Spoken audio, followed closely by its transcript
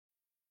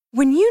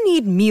When you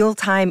need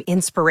mealtime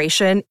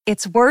inspiration,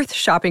 it's worth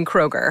shopping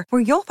Kroger,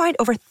 where you'll find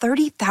over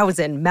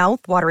 30,000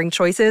 mouth-watering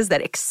choices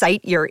that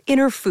excite your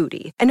inner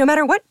foodie. And no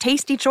matter what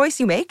tasty choice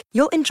you make,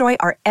 you'll enjoy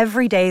our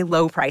everyday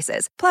low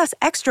prices, plus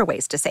extra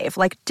ways to save,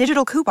 like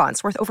digital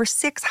coupons worth over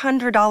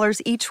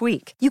 $600 each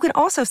week. You can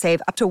also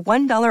save up to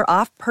 $1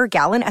 off per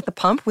gallon at the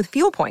pump with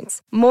fuel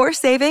points. More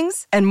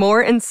savings and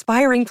more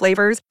inspiring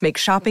flavors make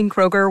shopping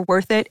Kroger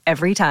worth it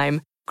every time.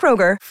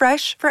 Kroger,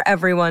 fresh for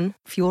everyone.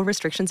 Fuel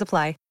restrictions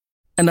apply.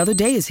 Another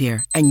day is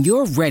here, and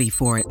you're ready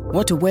for it.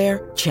 What to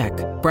wear? Check.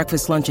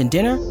 Breakfast, lunch, and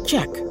dinner?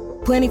 Check.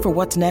 Planning for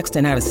what's next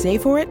and how to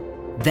save for it?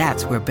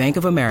 That's where Bank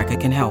of America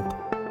can help.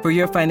 For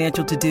your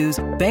financial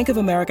to-dos, Bank of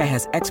America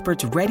has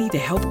experts ready to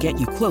help get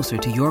you closer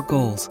to your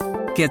goals.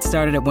 Get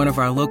started at one of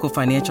our local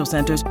financial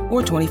centers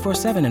or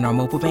 24/7 in our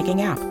mobile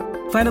banking app.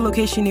 Find a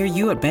location near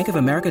you at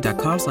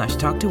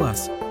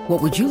bankofamerica.com/talktous. What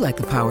would you like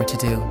the power to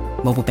do?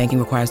 Mobile banking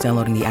requires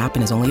downloading the app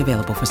and is only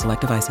available for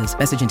select devices.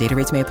 Message and data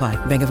rates may apply.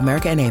 Bank of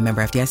America N.A.,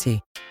 member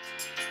FDIC.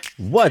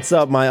 What's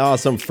up, my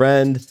awesome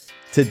friend?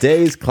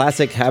 Today's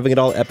classic Having It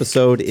All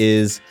episode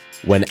is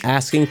When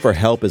Asking for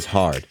Help is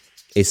Hard,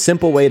 a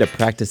simple way to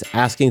practice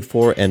asking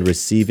for and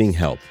receiving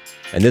help.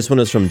 And this one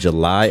is from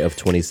July of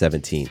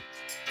 2017.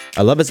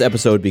 I love this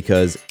episode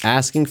because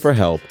asking for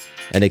help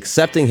and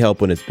accepting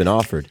help when it's been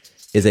offered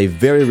is a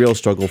very real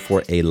struggle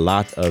for a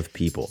lot of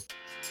people.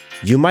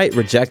 You might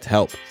reject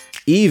help,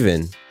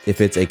 even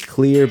if it's a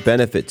clear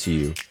benefit to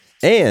you,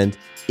 and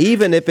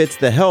even if it's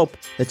the help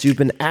that you've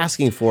been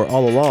asking for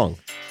all along.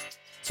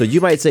 So you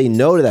might say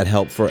no to that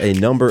help for a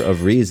number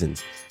of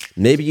reasons.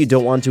 Maybe you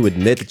don't want to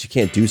admit that you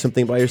can't do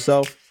something by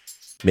yourself.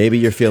 Maybe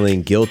you're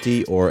feeling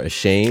guilty or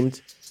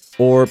ashamed,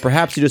 or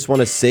perhaps you just want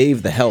to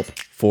save the help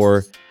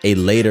for a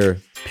later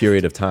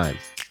period of time.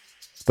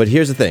 But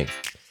here's the thing,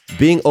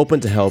 being open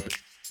to help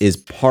is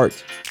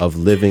part of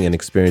living and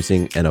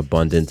experiencing an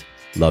abundant,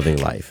 loving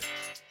life.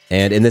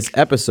 And in this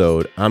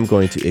episode, I'm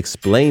going to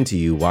explain to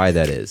you why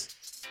that is.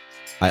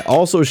 I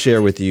also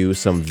share with you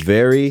some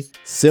very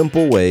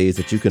simple ways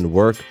that you can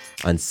work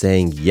on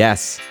saying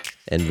yes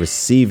and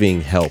receiving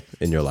help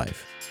in your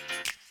life.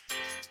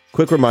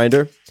 Quick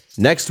reminder,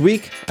 next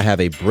week, I have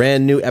a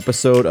brand new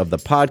episode of the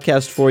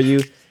podcast for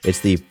you. It's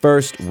the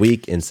first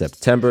week in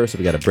September, so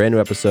we got a brand new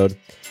episode.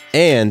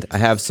 And I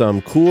have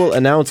some cool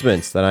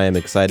announcements that I am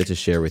excited to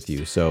share with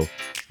you. So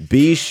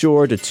be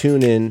sure to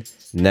tune in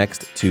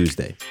next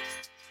Tuesday.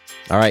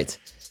 All right,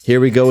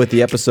 here we go with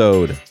the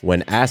episode.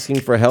 When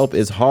asking for help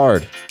is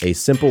hard, a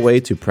simple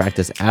way to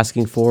practice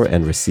asking for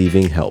and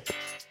receiving help.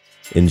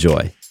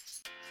 Enjoy.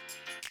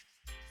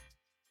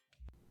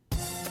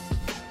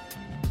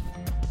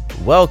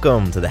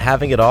 Welcome to the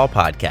Having It All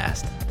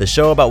podcast, the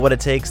show about what it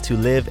takes to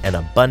live an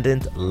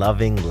abundant,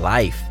 loving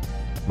life.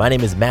 My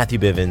name is Matthew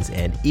Bivens,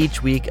 and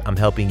each week I'm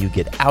helping you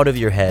get out of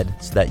your head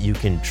so that you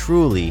can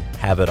truly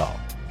have it all.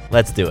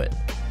 Let's do it.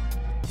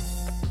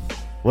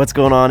 What's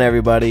going on,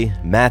 everybody?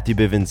 Matthew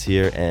Bivens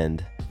here,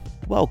 and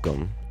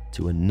welcome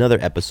to another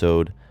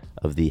episode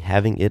of the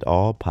Having It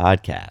All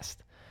podcast.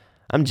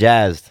 I'm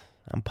jazzed.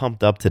 I'm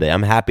pumped up today.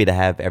 I'm happy to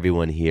have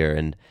everyone here,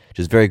 and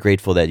just very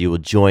grateful that you will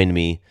join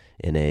me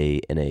in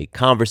a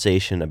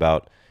conversation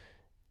about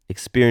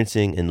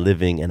experiencing and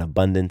living an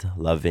abundant,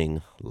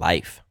 loving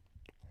life.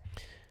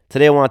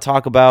 Today, I want to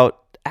talk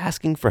about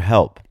asking for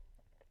help,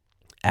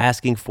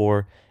 asking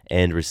for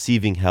and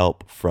receiving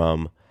help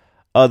from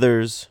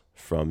others,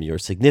 from your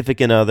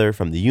significant other,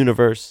 from the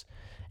universe.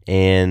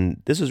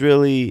 And this was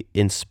really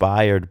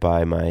inspired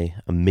by my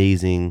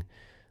amazing,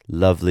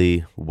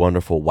 lovely,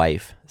 wonderful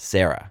wife,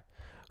 Sarah,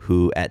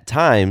 who at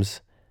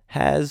times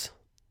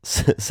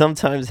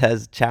sometimes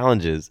has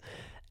challenges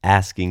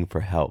asking for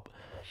help.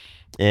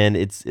 And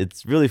it's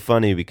really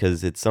funny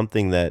because it's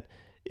something that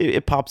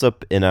it pops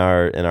up in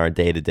our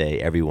day-to-day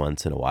every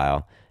once in a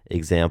while.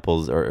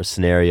 Examples or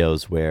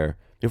scenarios where,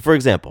 for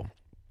example,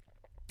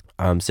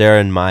 Sarah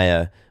and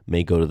Maya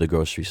may go to the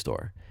grocery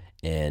store,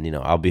 and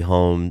I'll be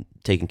home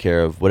taking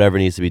care of whatever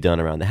needs to be done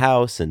around the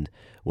house. And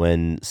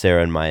when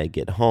Sarah and Maya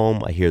get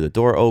home, I hear the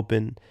door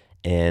open,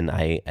 and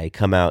I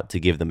come out to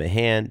give them a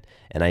hand,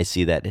 and I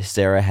see that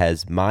Sarah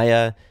has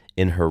Maya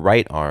in her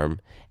right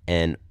arm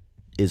and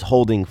is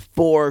holding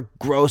 4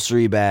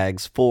 grocery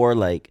bags, 4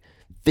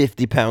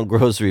 50-pound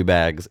grocery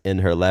bags in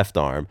her left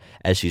arm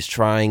as she's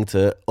trying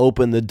to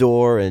open the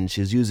door, and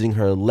she's using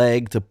her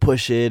leg to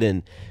push it,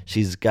 and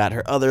she's got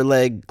her other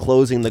leg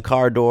closing the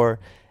car door.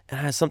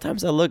 And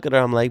sometimes I look at her,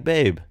 I'm like,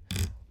 babe,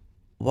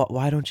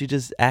 why don't you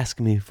just ask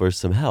me for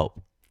some help?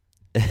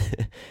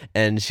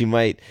 And she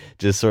might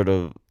just sort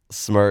of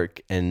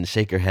smirk and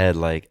shake her head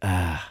like,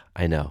 I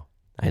know.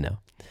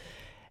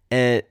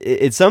 And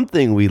it's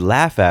something we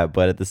laugh at,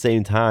 but at the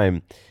same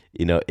time,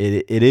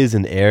 it is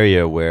an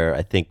area where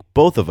I think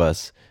both of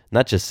us,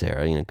 not just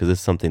Sarah, because it's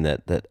something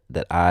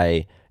that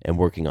I am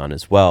working on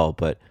as well,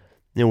 but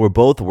we're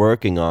both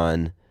working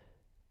on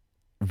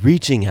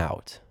reaching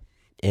out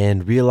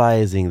and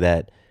realizing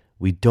that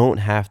we don't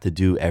have to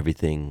do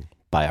everything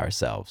by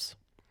ourselves.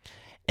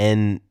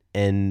 And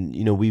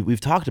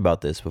we've talked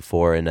about this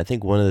before, and I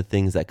think one of the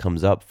things that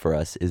comes up for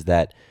us is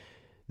that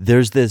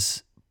there's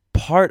this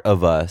part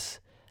of us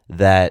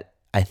that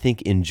I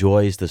think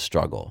enjoys the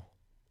struggle.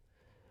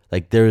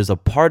 Like there is a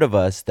part of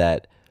us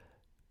that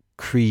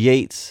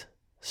creates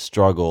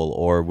struggle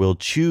or will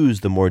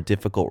choose the more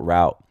difficult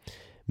route,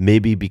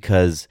 maybe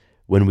because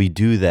when we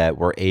do that,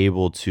 we're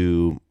able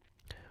to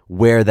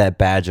wear that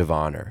badge of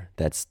honor.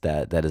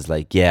 That is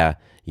like, yeah,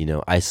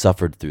 I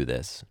suffered through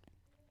this.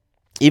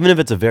 Even if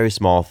it's a very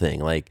small thing,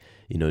 like,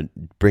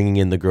 bringing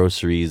in the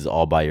groceries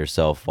all by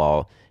yourself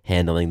while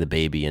handling the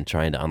baby and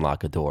trying to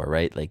unlock a door,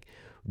 right? Like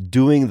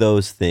doing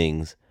those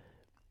things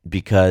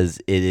because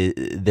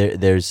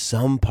there's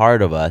some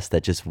part of us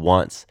that just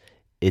wants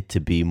it to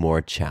be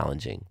more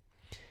challenging.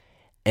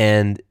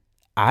 And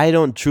I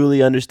don't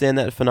truly understand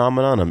that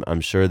phenomenon.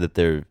 I'm sure that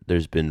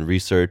there's been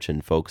research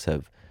and folks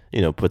have,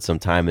 put some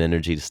time and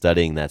energy to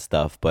studying that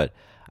stuff, but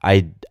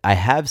I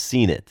have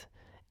seen it,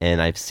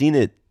 and I've seen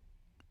it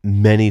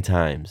many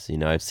times.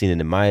 I've seen it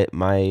in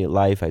my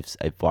life.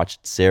 I've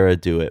watched Sarah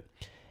do it,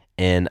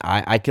 and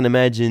I can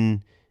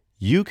imagine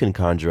you can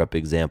conjure up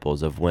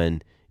examples of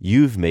when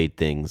you've made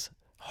things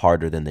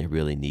harder than they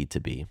really need to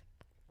be.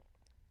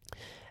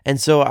 And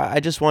so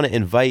I just want to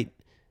invite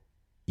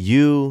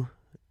you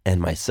and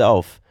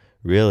myself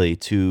really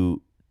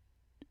to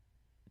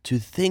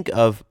think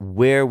of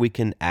where we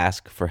can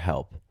ask for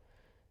help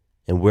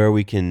and where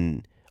we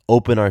can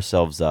open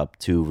ourselves up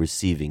to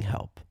receiving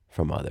help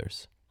from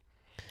others.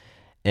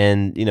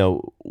 And,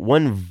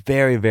 one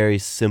very, very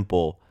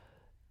simple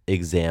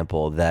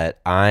example that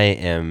I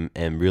am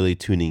really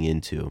tuning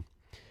into,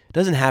 it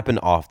doesn't happen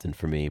often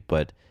for me,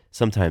 but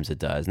sometimes it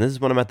does. And this is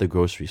when I'm at the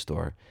grocery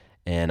store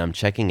and I'm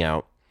checking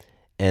out,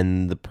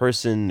 and the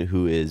person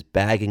who is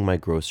bagging my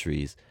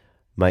groceries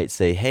might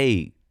say,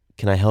 "Hey,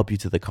 can I help you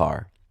to the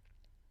car?"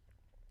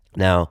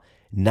 Now,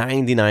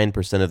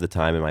 99% of the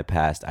time in my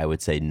past, I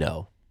would say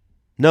no.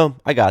 No,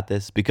 I got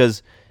this,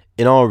 because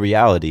in all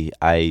reality,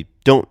 I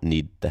don't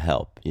need the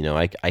help.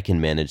 I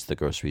can manage the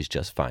groceries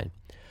just fine.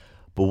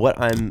 But what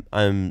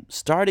I'm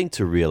starting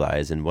to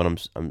realize, and what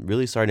I'm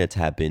really starting to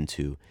tap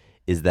into,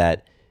 is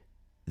that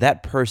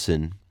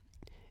person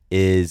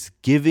is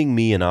giving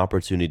me an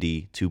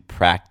opportunity to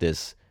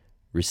practice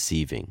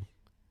receiving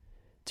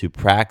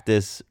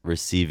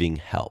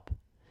help.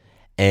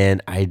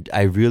 And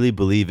I really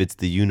believe it's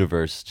the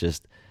universe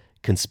just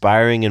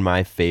conspiring in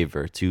my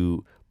favor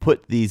to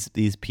put these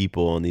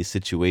people and these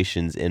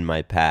situations in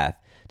my path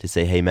to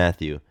say, "Hey,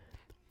 Matthew,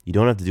 you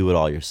don't have to do it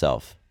all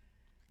yourself."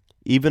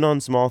 Even on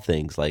small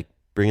things like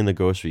bringing the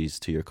groceries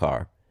to your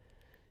car,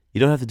 you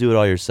don't have to do it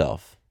all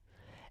yourself.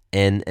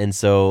 And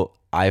so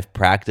I've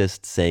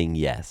practiced saying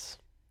yes.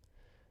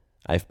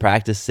 I've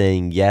practiced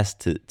saying yes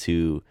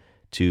to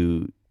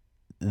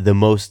the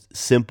most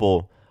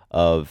simple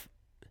of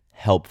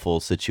helpful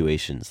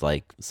situations,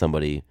 like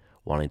somebody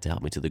wanting to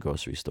help me to the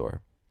grocery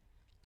store.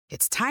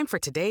 It's time for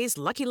today's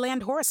Lucky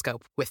Land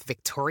horoscope with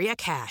Victoria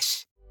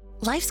Cash.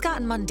 Life's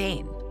gotten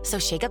mundane, so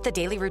shake up the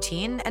daily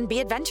routine and be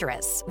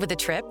adventurous with a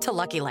trip to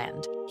Lucky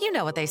Land. You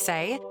know what they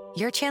say,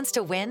 your chance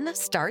to win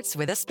starts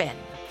with a spin.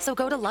 So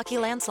go to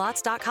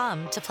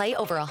LuckyLandSlots.com to play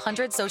over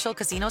 100 social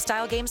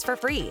casino-style games for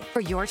free for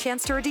your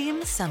chance to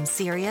redeem some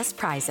serious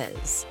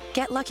prizes.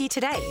 Get lucky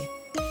today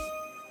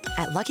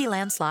at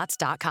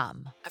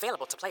LuckyLandSlots.com.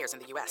 Available to players in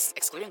the U.S.,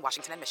 excluding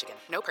Washington and Michigan.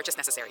 No purchase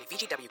necessary.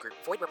 VGW Group.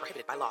 Void where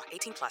prohibited by law.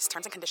 18 plus.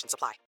 Terms and conditions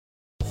apply.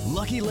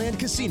 Lucky Land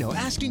Casino,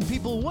 asking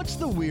people, what's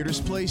the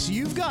weirdest place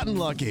you've gotten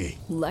lucky?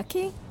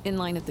 Lucky? In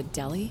line at the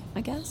deli,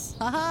 I guess?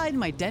 Aha, in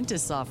my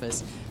dentist's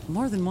office.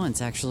 More than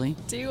once, actually.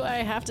 Do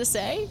I have to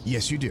say?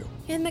 Yes, you do.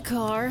 In the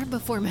car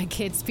before my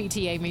kids'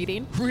 PTA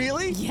meeting.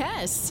 Really?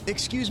 Yes.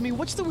 Excuse me,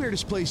 what's the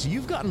weirdest place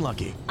you've gotten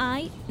lucky?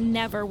 I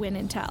never win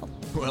and tell.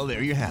 Well,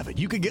 there you have it.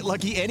 You can get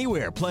lucky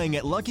anywhere, playing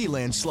at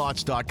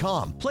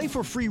LuckyLandSlots.com. Play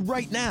for free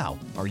right now.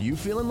 Are you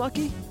feeling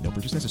lucky? No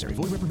purchase necessary.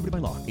 Void where prohibited by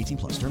law. 18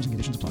 plus. Terms and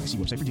conditions apply. See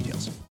website for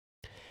details.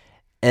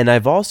 And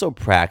I've also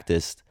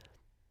practiced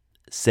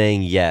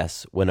saying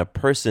yes when a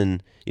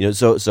person,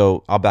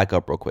 so I'll back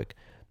up real quick.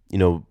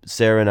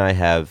 Sarah and I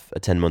have a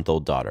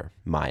 10-month-old daughter,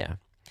 Maya.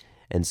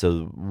 And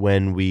so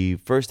when we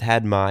first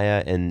had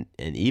Maya, and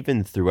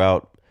even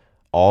throughout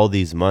all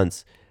these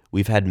months,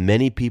 we've had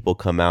many people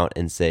come out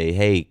and say,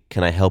 "Hey,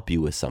 can I help you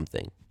with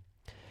something?"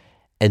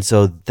 And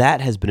so that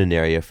has been an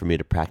area for me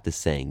to practice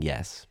saying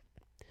yes.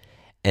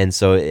 And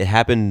so it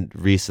happened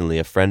recently.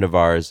 A friend of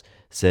ours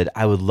said,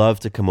 "I would love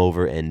to come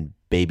over and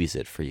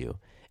babysit for you."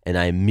 And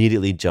I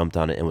immediately jumped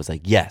on it and was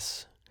like,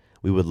 "Yes,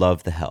 we would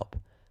love the help.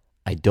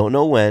 I don't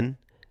know when,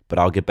 but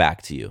I'll get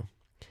back to you."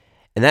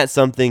 And that's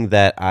something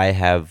that I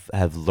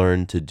have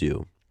learned to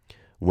do.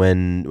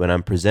 When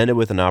I'm presented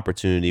with an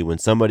opportunity, when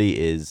somebody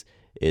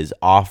is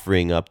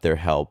offering up their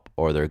help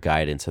or their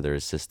guidance or their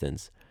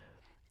assistance,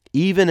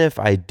 even if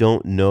I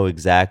don't know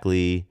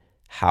exactly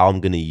how I'm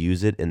going to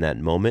use it in that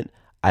moment,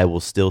 I will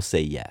still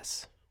say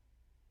yes.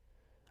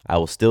 I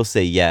will still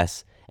say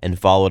yes and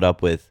follow it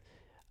up with,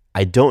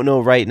 "I don't know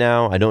right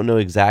now. I don't know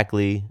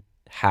exactly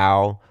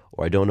how,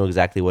 or I don't know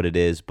exactly what it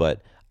is,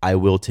 but I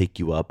will take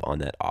you up on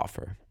that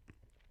offer.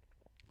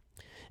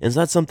 And it's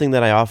not something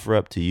that I offer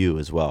up to you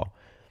as well.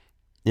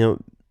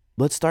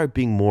 Let's start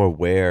being more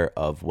aware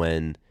of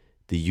when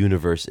the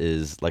universe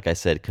is, like I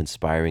said,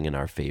 conspiring in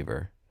our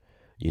favor.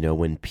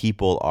 When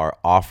people are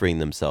offering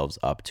themselves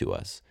up to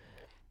us.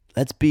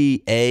 Let's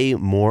be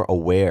more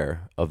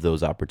aware of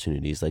those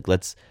opportunities. Like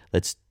let's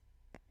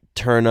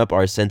turn up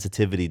our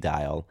sensitivity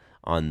dial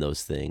on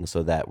those things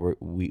so that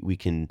we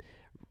can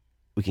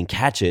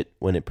catch it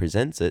when it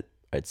presents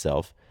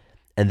itself.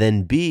 And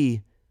then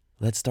B,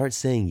 let's start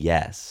saying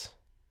yes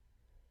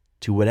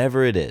to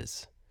whatever it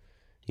is.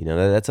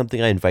 That's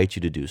something I invite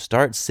you to do.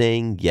 Start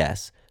saying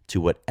yes to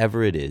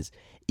whatever it is.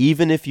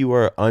 Even if you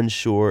are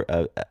unsure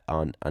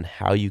on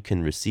how you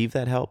can receive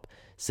that help,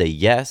 say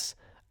yes,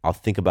 I'll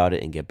think about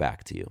it and get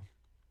back to you.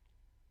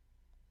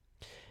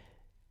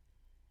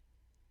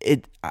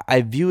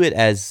 I view it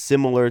as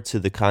similar to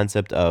the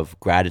concept of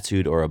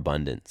gratitude or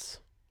abundance.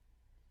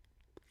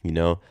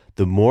 The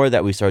more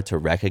that we start to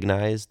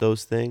recognize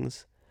those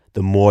things,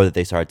 the more that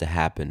they start to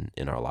happen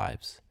in our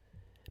lives.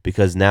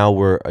 Because now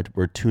we're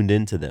tuned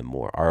into them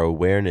more. Our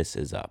awareness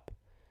is up.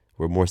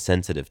 We're more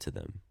sensitive to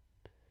them.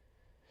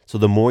 So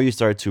the more you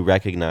start to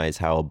recognize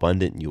how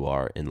abundant you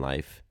are in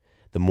life,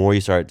 the more you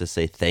start to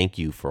say thank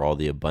you for all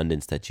the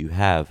abundance that you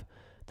have,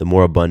 the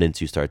more abundance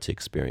you start to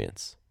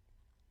experience,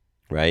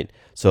 right?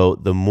 So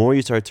the more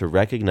you start to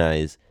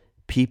recognize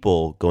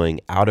people going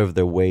out of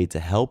their way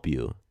to help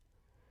you,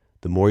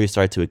 the more you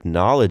start to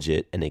acknowledge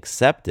it and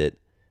accept it,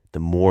 the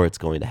more it's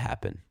going to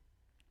happen.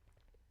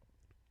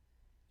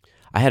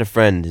 I had a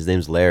friend, his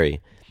name's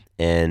Larry,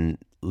 and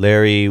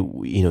Larry,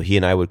 he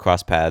and I would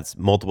cross paths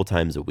multiple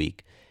times a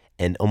week.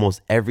 And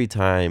almost every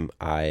time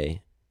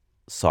I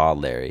saw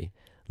Larry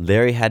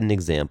had an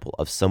example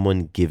of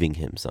someone giving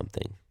him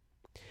something.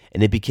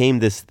 And it became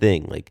this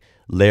thing. Like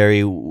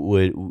Larry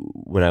would,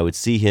 when I would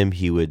see him,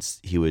 he would,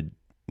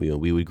 we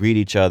would greet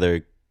each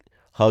other,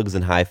 hugs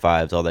and high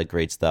fives, all that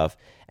great stuff.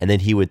 And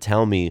then he would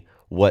tell me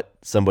what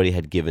somebody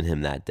had given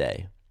him that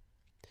day.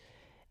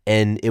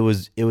 And it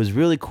was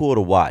really cool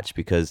to watch,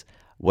 because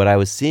what I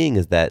was seeing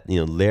is that,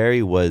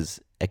 Larry was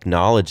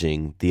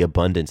acknowledging the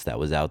abundance that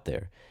was out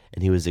there.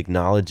 And he was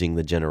acknowledging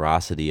the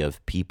generosity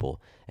of people.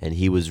 And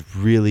he was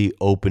really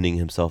opening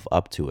himself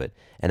up to it.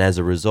 And as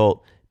a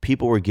result,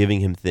 people were giving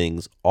him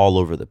things all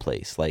over the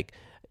place. Like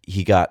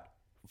he got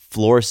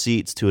floor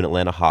seats to an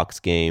Atlanta Hawks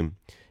game.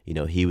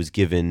 He was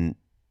given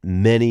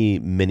many,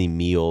 many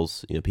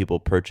meals.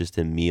 People purchased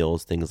him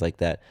meals, things like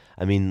that.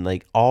 I mean,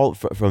 like all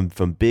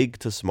from big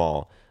to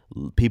small,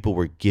 people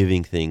were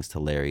giving things to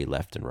Larry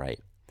left and right.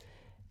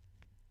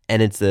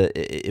 And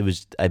it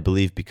was, I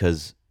believe,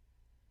 because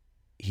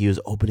he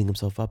was opening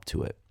himself up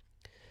to it.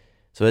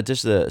 So that's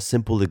just a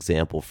simple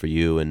example for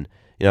you. And,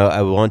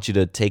 I want you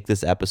to take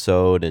this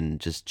episode and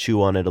just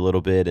chew on it a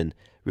little bit and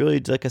really,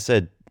 like I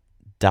said,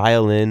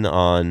 dial in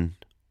on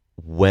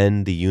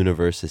when the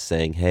universe is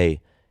saying,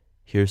 hey,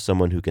 here's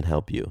someone who can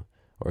help you,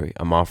 or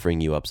I'm offering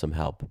you up some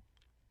help,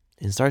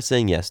 and start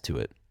saying yes to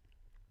it.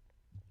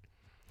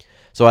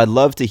 So I'd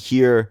love to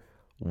hear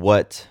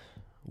what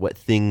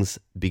things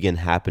begin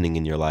happening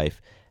in your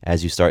life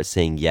as you start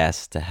saying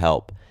yes to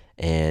help.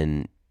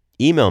 And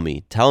email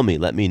me, tell me,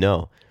 let me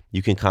know.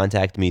 You can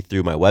contact me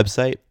through my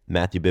website,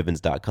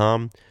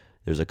 MatthewBivens.com.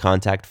 There's a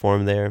contact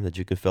form there that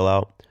you can fill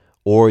out.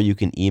 Or you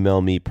can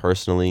email me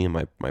personally,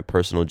 my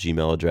personal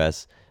Gmail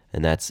address,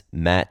 and that's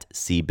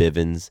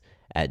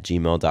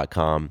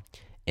mattcbivens@gmail.com.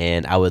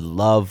 And I would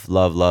love,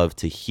 love, love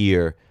to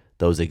hear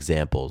those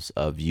examples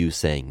of you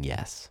saying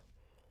yes.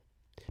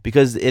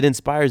 Because it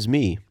inspires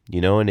me,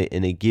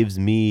 and it gives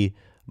me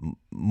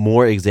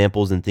more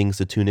examples and things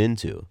to tune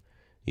into.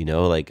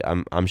 Like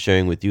I'm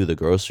sharing with you the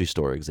grocery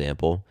store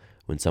example.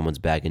 When someone's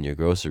bagging your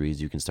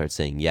groceries, you can start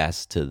saying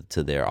yes to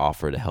their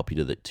offer to help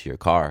you to your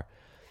car.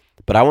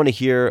 But I want to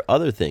hear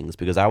other things,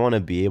 because I want to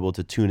be able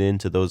to tune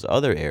into those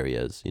other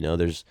areas.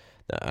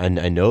 I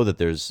know that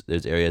there's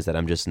areas that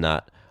I'm just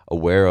not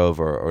aware of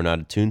or not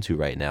attuned to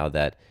right now,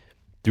 that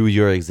through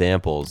your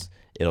examples,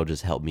 it'll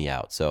just help me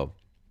out. So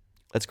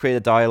let's create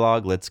a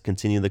dialogue. Let's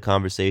continue the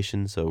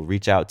conversation. So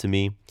reach out to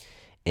me.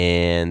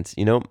 And,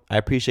 I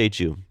appreciate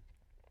you.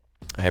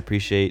 I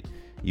appreciate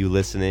you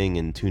listening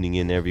and tuning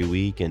in every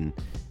week and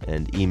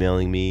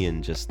emailing me.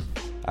 And just,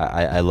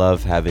 I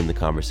love having the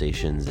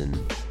conversations, and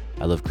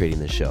I love creating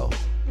this show.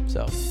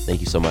 So thank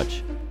you so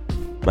much.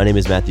 My name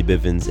is Matthew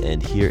Bivens,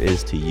 and here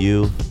is to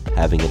you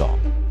having it all.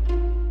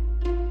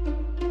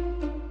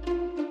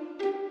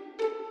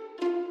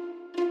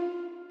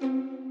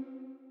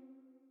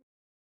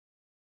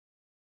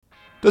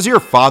 Does your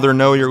father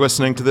know you're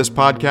listening to this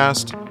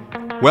podcast?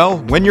 Well,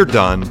 when you're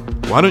done,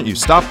 why don't you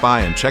stop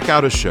by and check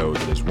out a show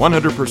that is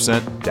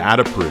 100%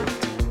 dad-approved,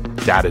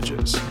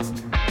 Dadages.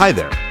 Hi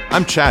there,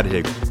 I'm Chad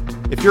Higgle.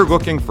 If you're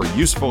looking for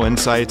useful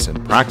insights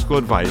and practical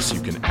advice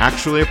you can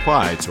actually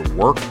apply to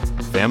work,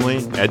 family,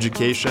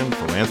 education,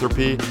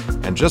 philanthropy,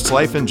 and just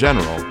life in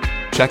general,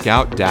 check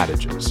out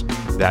Dadages.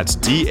 That's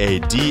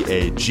DADAGES,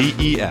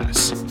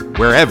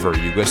 wherever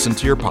you listen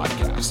to your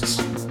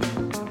podcasts.